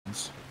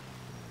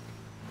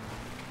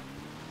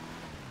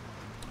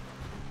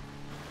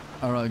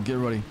All right, get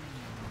ready.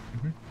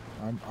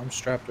 I'm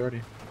strapped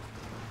already.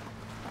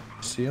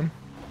 See him?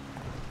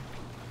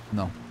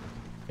 No.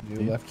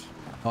 You left.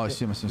 Oh, I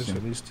see him. I see him. There's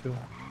at least two.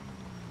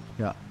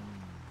 Yeah.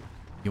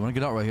 You want to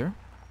get out right here?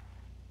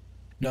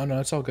 No,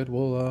 it's all good.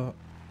 We'll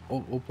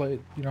play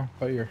it, you know,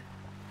 by ear.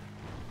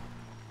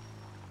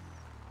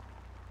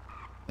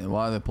 And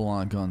why are they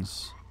pulling out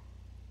guns?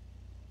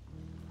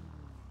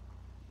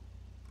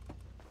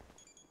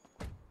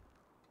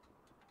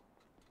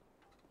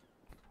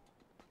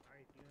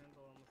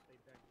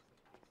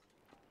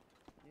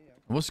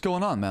 What's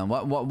going on, man?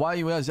 Why are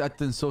you guys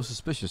acting so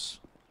suspicious?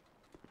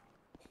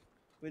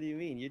 What do you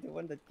mean? You're the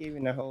one that gave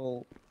me the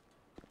whole...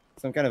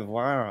 some kind of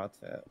wire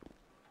outfit.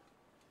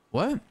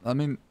 What? I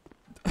mean...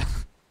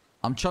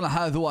 I'm trying to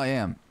hide who I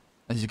am,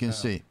 as you can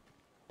see.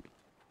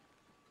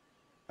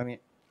 I mean...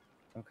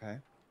 Okay.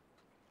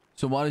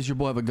 So why does your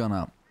boy have a gun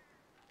out?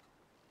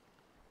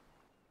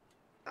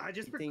 I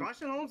just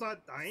precaution, Holmes. I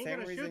ain't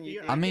gonna shoot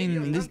you. I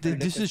mean,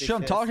 this is shit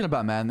I'm talking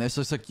about, man. It's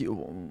just like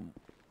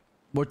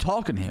we're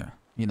talking here,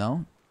 you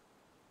know?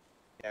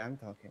 Yeah, I'm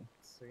talking.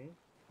 See?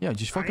 Yeah,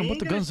 just fucking put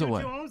the guns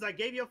away. You, Holmes. I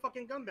gave you a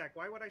fucking gun back.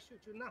 Why would I shoot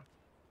you now?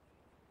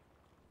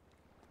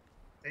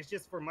 It's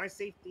just for my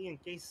safety in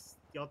case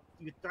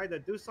you try to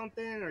do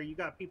something or you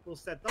got people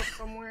set up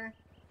somewhere.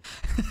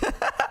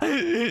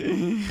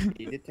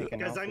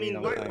 Because I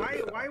mean,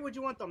 why would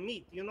you want to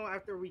meet? You know,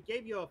 after we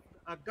gave you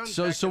a gun.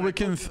 So we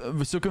can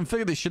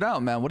figure this shit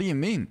out, man. What do you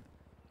mean?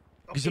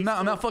 Because I'm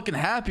not fucking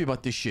happy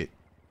about this shit.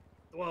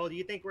 Well, do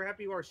you think we're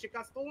happy our shit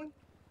got stolen?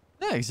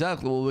 Yeah,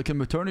 exactly. Well, we can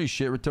return his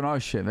shit, return our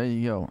shit. There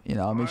you go. You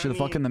know, I'll make sure the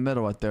fuck in the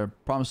middle right there.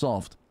 Problem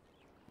solved.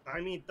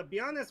 I mean, to be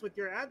honest with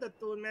your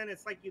attitude, man,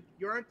 it's like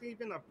you aren't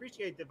even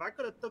appreciative. I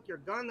could have took your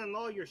gun and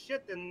all your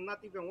shit and not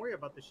even worry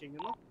about the shit, you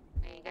know?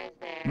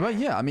 Right,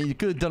 yeah. I mean, you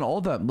could have done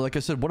all that. But like I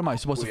said, what am I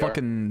supposed to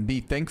fucking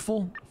be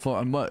thankful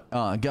for? What?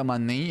 Get on my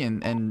knee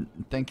and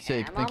thank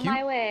you. I'm on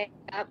my way.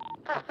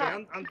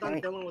 Okay, I'm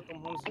done dealing with them,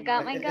 Holmes. I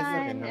got my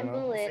gun and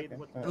bullet.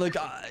 Like,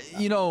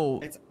 you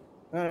know...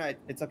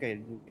 It's okay.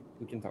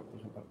 We can talk.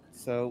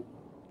 So,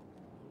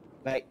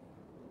 like,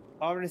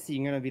 obviously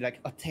you're gonna be like,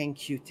 oh,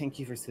 thank you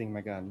for stealing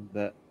my gun,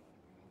 but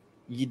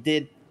you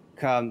did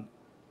come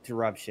to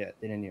rob shit,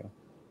 didn't you?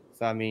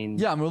 So I mean,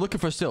 yeah, we're looking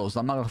for sales.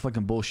 I'm not gonna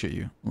fucking bullshit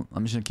you.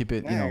 I'm just gonna keep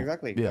it, you know.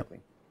 Exactly.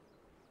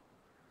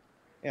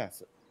 Yeah,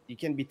 so you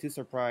can't be too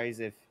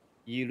surprised if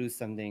you lose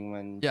something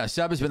when. Yeah,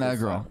 Saab has been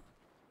aggro.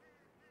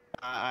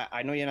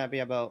 I know you're not happy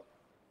about.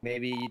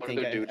 Maybe you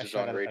think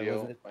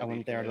I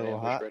went there a little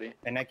hot,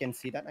 and I can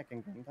see that. I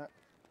can grant that.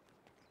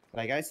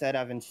 Like I said,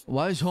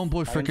 Why is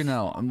homeboy freaking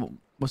out?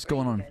 What's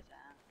going on?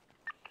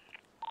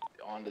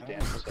 On the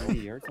damn cell.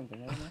 You heard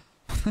something, right?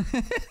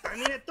 I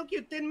mean, it took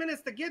you 10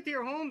 minutes to get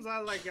here, Holmes.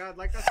 Like I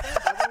said,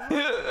 I don't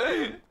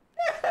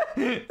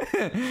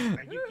know.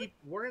 Like, you keep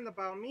worrying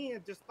about me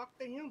and just talk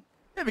to him.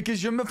 Yeah,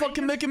 because you're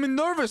fucking making me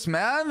nervous,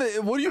 man.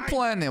 What are you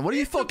planning? What are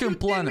you fucking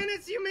planning? 10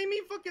 minutes, you made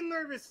me fucking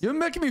nervous. You're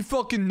making me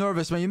fucking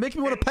nervous, man. You're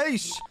making me want to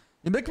pace.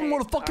 You're making me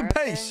want to fucking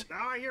pace.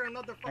 Now I hear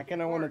another fucking I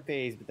kind of want to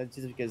pace, but that's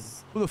just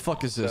because... Who the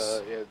fuck is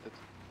this? Yeah,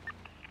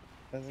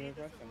 that's a good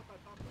question.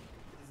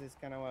 This is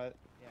kind of what...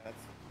 Yeah,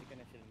 that's the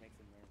kind of shit that makes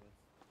him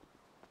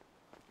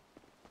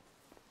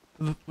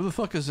nervous. Who the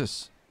fuck is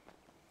this?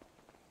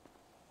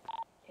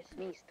 It's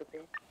me,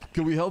 stupid.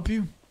 Can we help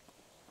you?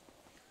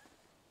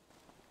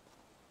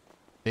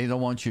 They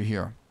don't want you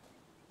here.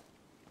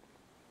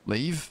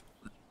 Leave.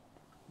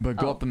 But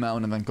go up the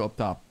mountain and then go up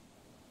top.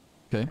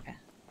 Okay?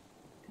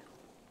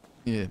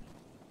 Yeah.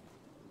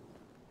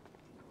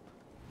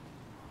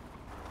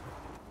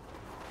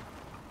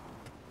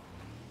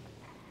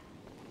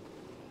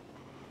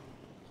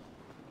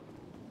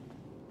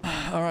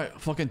 Alright,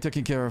 fucking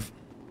taken care of.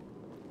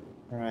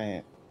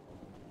 Right.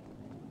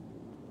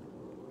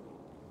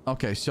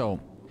 Okay, so,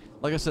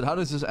 like I said, how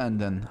does this end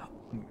then?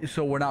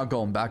 So we're not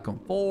going back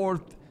and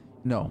forth.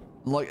 No,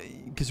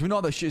 like, because we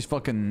know that shit is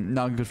fucking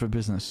not good for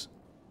business.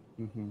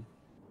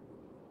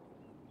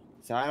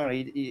 So I don't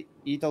know.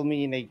 You told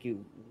me like,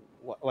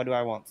 what do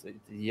I want? So, do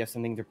you have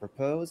something to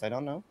propose? I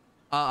don't know.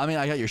 I mean,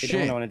 I got your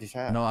shit.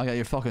 No, I got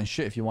your fucking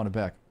shit. If you want it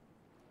back.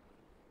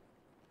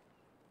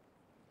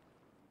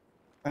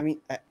 I mean,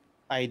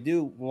 I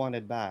do want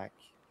it back,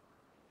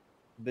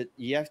 but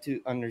you have to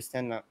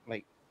understand that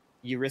like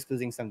you risk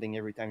losing something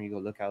every time you go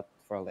look out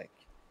for a lick.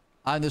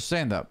 I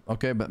understand that,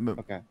 okay, but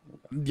okay.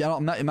 Yeah,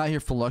 I'm not here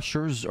for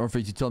lectures or for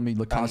you to tell me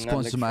the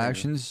consequences of my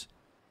actions.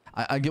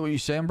 I get what you're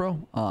saying,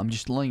 bro. I'm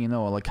just letting you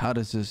know, like, how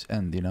does this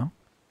end, you know?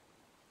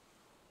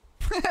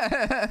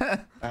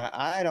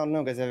 I don't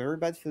know, because I have a very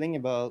bad feeling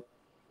about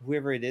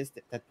whoever it is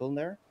that pulled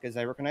there, because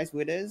I recognize who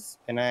it is,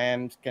 and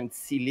I can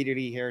see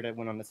literally hair that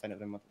went on the side of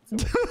the mountain.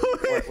 So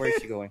where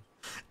is she going?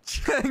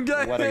 What are you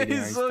doing? Are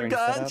you starting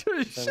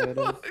to set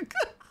up?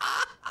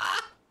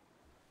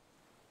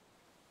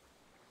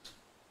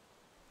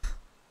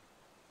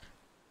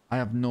 I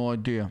have no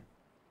idea.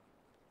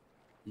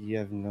 You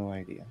have no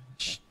idea.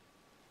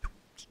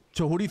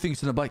 So who do you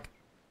think's on the bike?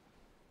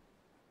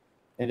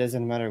 It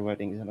doesn't matter what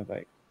thing's on the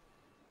bike.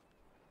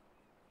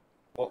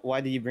 What why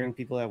did you bring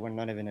people that were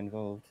not even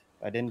involved?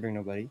 I didn't bring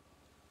nobody.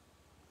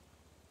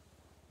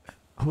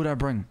 Who'd I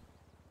bring?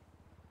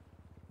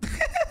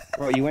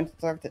 Bro, you went to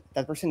talk to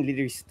that person.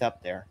 Literally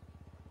stopped there.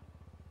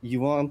 You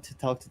want to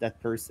talk to that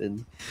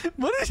person?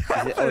 What is Is it,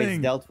 oh, it's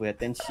happening? dealt with.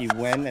 Then she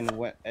went,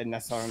 and I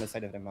saw her on the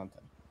side of the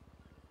mountain,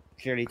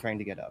 clearly trying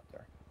to get up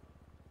there.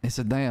 I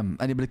said, damn,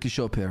 anybody can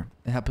show up here.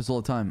 It happens all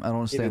the time. I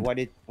don't Yeah, but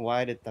understand.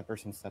 why did that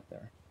person stop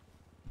there?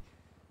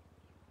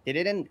 They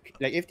didn't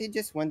like if they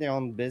just went their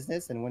own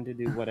business and went to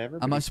do whatever.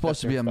 but Am they I stopped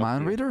supposed to there, be a stopped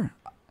mind here. reader?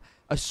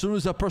 As soon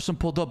as that person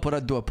pulled up, what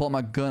I do? I pull out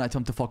my gun. I tell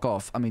him to fuck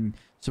off. I mean,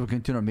 so we can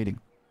continue our meeting.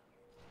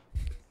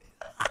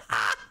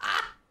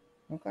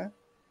 Okay.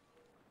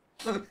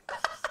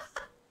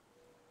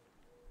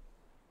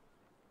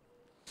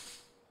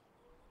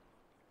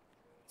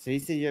 So you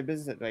say your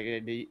business like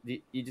do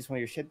you just want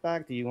your shit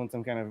back? Do you want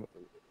some kind of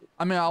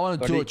I mean, I want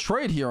to Or do they- a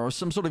trade here or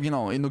some sort of,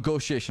 a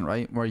negotiation,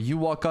 right? Where you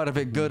walk out of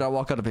it good, I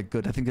walk out of it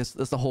good. I think that's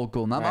the whole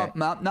goal. Not, Right.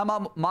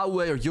 not my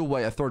way or your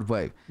way, a third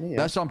way. Yeah.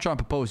 That's what I'm trying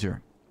to propose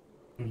here.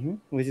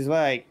 Which is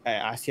why I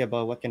asked you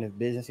about what kind of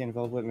business you're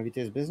involved with. Maybe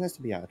there's business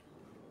to be out.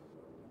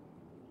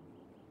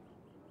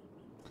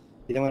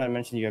 You don't want to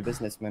mention you're a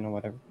businessman or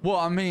whatever. Well,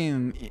 I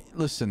mean,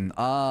 listen,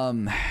 I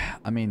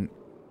mean,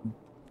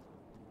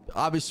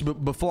 obviously,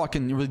 before I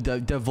can really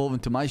devolve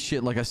into my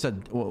shit, like I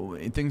said,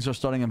 things are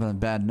starting on a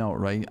bad note,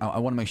 right? I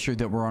want to make sure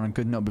that we're on a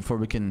good note before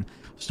we can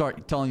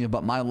start telling you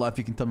about my life.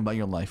 You can tell me about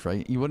your life,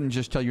 right? You wouldn't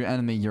just tell your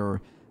enemy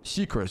your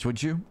secrets,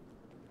 would you?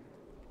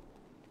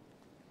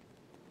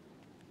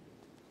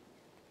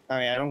 I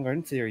mean, I don't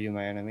consider you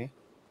my enemy.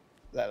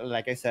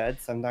 Like I said,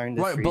 sometimes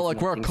Right, but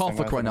like we're in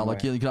conflict right now.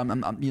 Like, you.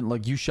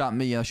 like you shot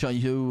me, I shot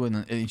you,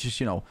 and it's just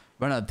right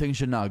now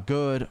things are not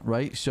good,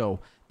 right? So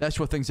that's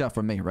where things at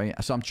for me, right?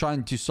 So I'm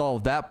trying to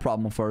solve that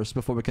problem first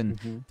before we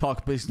can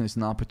talk business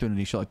and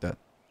opportunity, shit like that.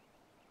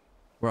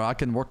 Where I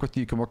can work with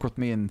you, you can work with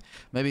me, and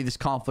maybe this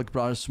conflict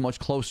brought us much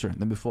closer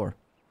than before.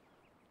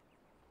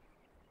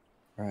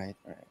 Right.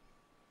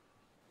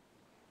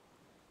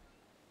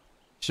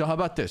 So how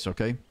about this,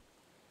 okay?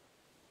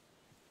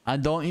 I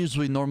don't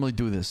usually normally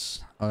do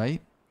this,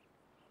 alright?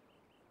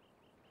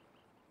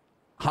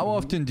 How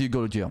often do you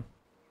go to jail?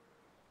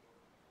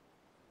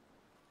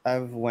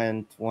 I've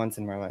went once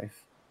in my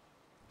life.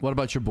 What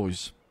about your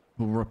boys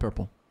who were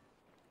purple?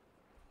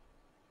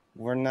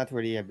 We're not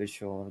really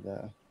habitual of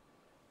the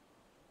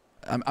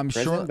I'm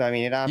prison, sure. but I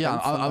mean it happens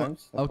Yeah,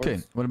 sometimes. of okay.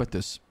 course. What about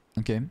this?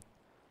 Okay.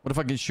 What if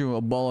I get you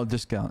a ball of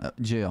discount at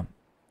jail?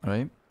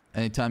 Alright?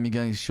 Anytime you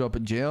guys show up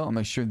at jail, I'll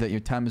make sure that your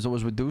time is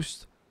always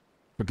reduced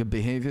for good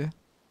behavior.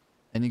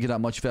 And you get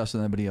out much faster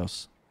than anybody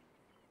else.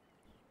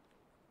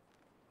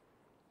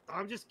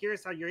 I'm just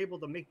curious how you're able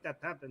to make that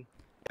happen.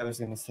 I was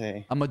gonna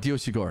say. I'm a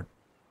DOC guard.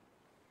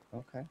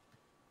 Okay.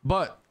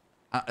 But,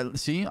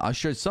 see, I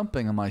shared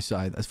something on my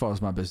side as far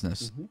as my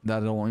business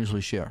that I don't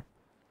usually share.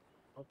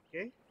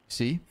 Okay.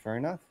 See? Fair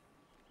enough.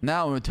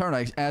 Now, in return,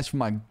 I asked for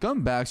my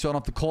gun back so I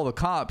don't have to call the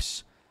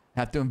cops,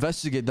 have to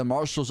investigate the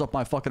marshals up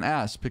my fucking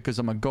ass because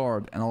I'm a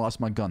guard and I lost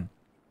my gun.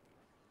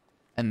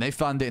 And they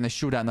found it in a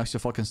shootout next to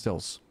fucking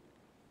Stills.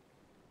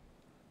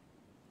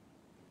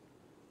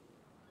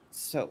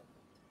 So,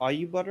 are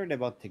you bothered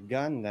about the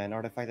gun then,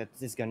 or the fact that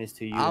this gun is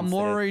to you? I'm instead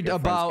of worried your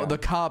friend's about the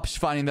gun? cops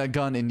finding that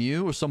gun in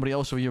you or somebody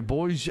else or your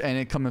boys and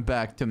it coming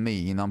back to me.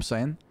 You know what I'm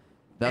saying?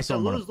 That's It's a what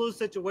I'm worried. lose-lose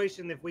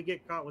situation if we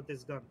get caught with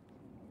this gun.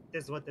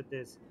 This is what it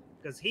is.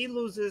 Because he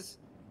loses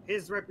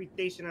his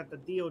reputation at the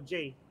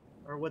DOJ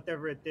or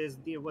whatever it is,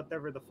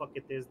 whatever the fuck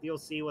it is,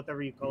 DOC,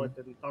 whatever you call it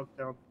in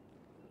Talktown.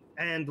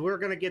 And we're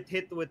gonna get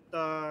hit with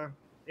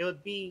it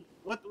would be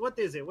what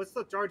is it? What's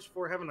the charge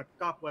for having a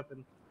cop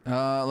weapon?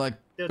 Like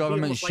It'd be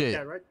government almost shit.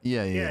 like that, right?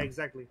 Yeah, Yeah, yeah.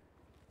 exactly.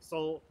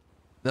 So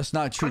That's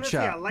not true, honestly,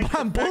 chat. I like the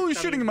I'm fact-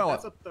 bullshitting him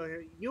that's out. up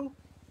to you.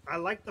 I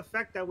like the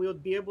fact that we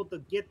would be able to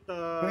get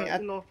I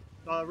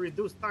mean,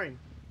 reduced time.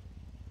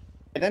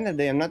 At the end of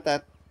the day, I'm not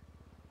that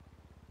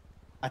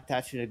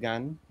attached to the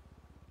gun.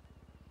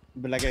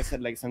 But like I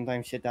said, like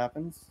sometimes shit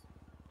happens.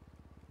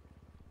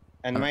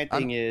 And my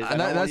thing is, I don't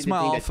want that's you to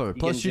my think that offer. you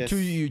Plus, can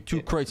you two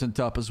just- crates on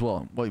top as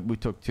well. We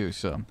took two,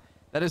 so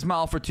that is my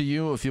offer to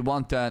you. If you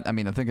want that, I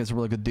mean, I think it's a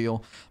really good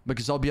deal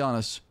because I'll be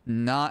honest,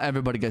 not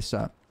everybody gets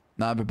that.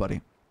 Not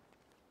everybody.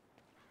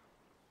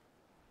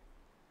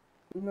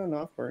 No,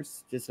 of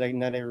course. Just like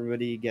not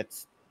everybody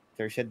gets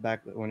their shit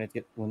back when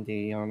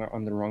they are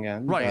on the wrong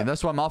end. Right, but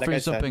that's why I'm offering like I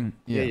you said, something.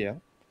 Yeah.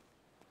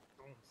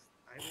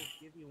 I will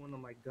give you one of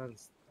my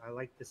guns. I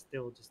like this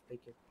still. Just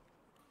take it.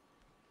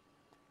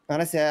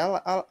 Honestly,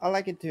 I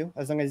like it too,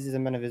 as long as he's a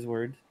man of his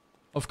word.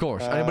 Of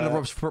course. Anybody that Uh,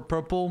 rubs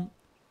purple,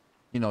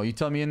 you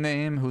tell me a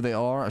name, who they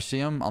are, I see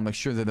them, I'll make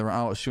sure that they're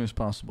out as soon as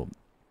possible.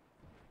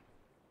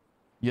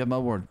 You have my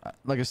word.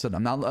 Like I said,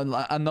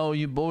 I know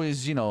you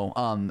boys, you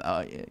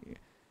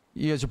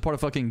guys are part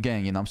of fucking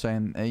gang, you know what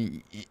I'm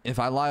saying? If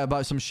I lie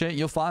about some shit,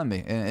 you'll find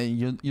me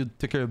and you'll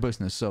take care of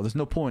business. So there's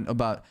no point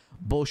about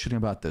bullshitting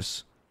about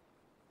this.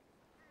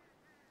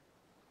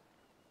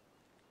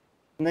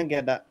 And I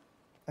get that.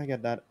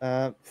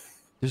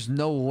 There's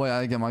no way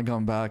I get my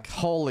gun back.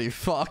 Holy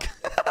fuck.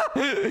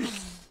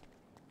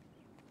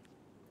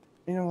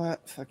 You know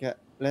what? Fuck it.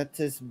 Let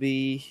this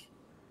be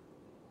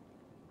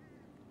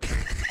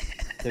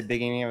the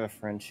beginning of a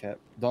friendship.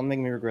 Don't make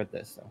me regret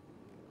this, though.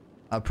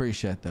 I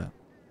appreciate that.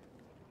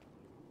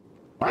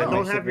 I Wow.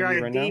 don't have your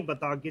Right ID, now?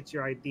 but I'll get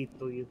your ID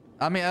to you.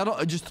 I mean, I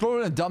don't just throw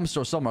it in a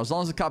dumpster somewhere. As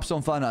long as the cops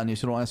don't find out on you,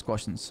 so don't ask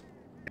questions.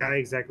 Yeah,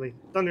 exactly.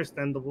 It's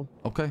understandable.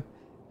 Okay.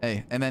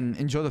 Hey, and then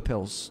enjoy the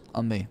pills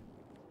on me.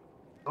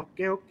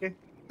 Okay, okay.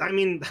 I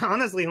mean,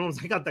 honestly, Holmes,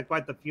 I got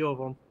quite a few of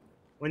them.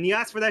 When you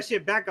asked for that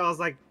shit back, I was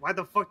like, why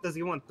the fuck does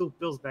he want 2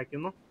 pills back, you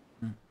know?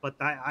 But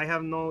I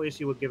have no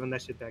issue with giving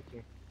that shit back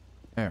here.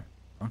 Here.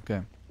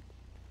 Okay.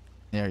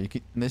 Here, you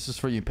can, this is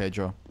for you,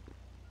 Pedro.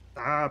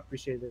 I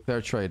appreciate it.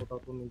 Fair trade.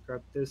 Hold up, let me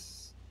grab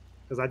this.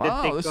 Because I did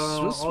Wow, take this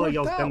all of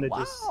y'all's worked out.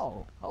 bandages.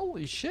 Wow.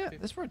 Holy shit.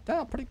 This worked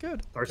out pretty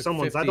good. Or Took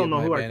someone's. I 50 don't of know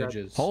my who I grabbed.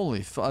 bandages.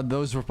 Holy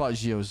those were probably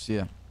Gio's,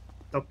 yeah.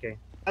 Okay.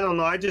 I don't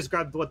know. I just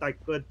grabbed what I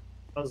could.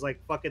 I was like,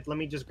 fuck it. Let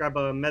me just grab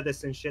a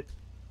medicine shit.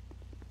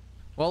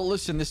 Well,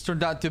 listen, this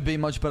turned out to be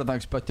much better than I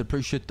expected.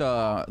 Appreciate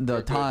the We're good,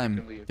 you time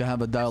can leave. to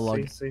have a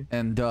dialogue. See.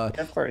 And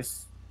Of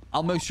course.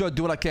 I'll make sure I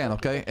do what I can,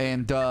 okay?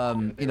 And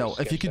you know,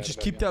 if you could just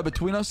keep that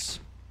between us,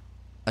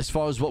 as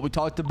far as what we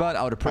talked about,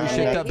 I would appreciate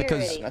Yeah, that you're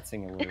because, ready. Not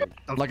saying a word.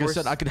 Of like course.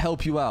 I said, I could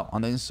help you out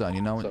on the inside.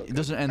 You know, So it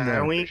doesn't end Uh,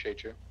 there. we-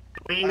 Appreciate you.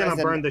 We ain't gonna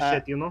Listen, burn the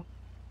shit, you know?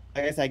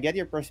 I guess I get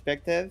your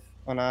perspective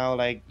on how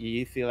like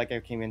you feel like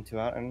I came into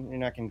it, and you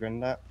know I can grant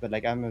that. But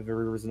like I'm a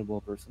very reasonable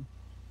person.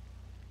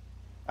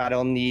 I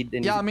don't need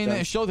any. Yeah, I mean, dumb-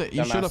 it showed it.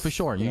 You showed up for dumbass,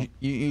 sure. you know.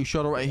 You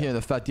showed it right here.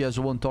 The fact you guys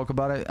are willing to talk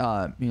about it,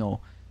 you know,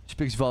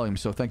 speaks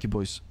volumes. So thank you,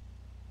 boys.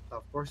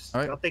 Of course.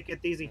 All right. I'll take it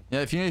easy. Yeah,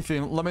 if you need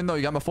anything, let me know.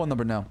 You got my phone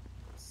number now.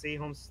 See,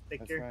 Holmes. Take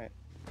That's care. right.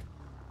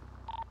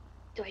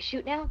 Do I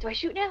shoot now? Do I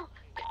shoot now?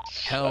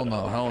 Hell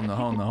no, hell no,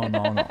 hell no, hell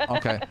no, hell no.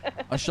 Okay,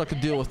 I should could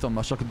deal with them.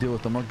 I should could deal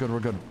with them. We're good. We're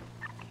good.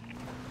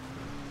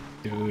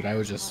 Dude, I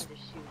was I just.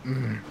 wanted to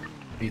shoot.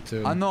 Me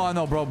too. I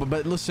know, bro.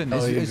 But listen, Oh,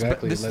 it's,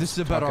 exactly. this Let's is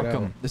a better talk it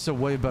outcome. out. This is a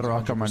way better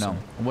outcome right now. 100%.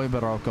 A way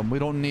better outcome. We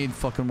don't need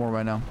fucking more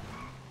right now.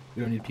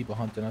 We don't need people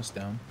hunting us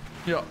down.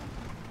 Yeah.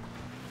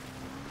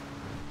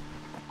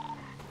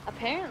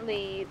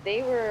 Apparently,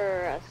 they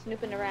were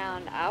snooping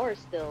around our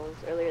stills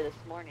earlier this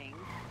morning.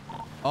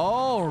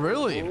 Oh,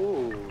 really?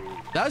 Ooh.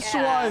 That's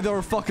Yeah. why they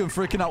were fucking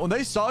freaking out when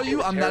they saw you.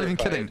 They're I'm not even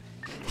terrified.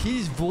 kidding.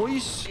 His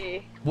voice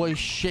Eh. was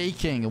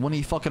shaking when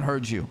he fucking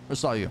heard you or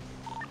saw you.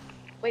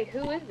 Wait,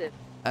 who is this?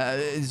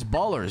 It's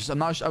Ballers. I'm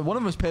not sure. One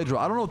of them is Pedro.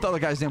 I don't know what the other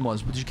guy's name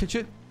was, but did you catch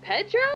it? Pedro?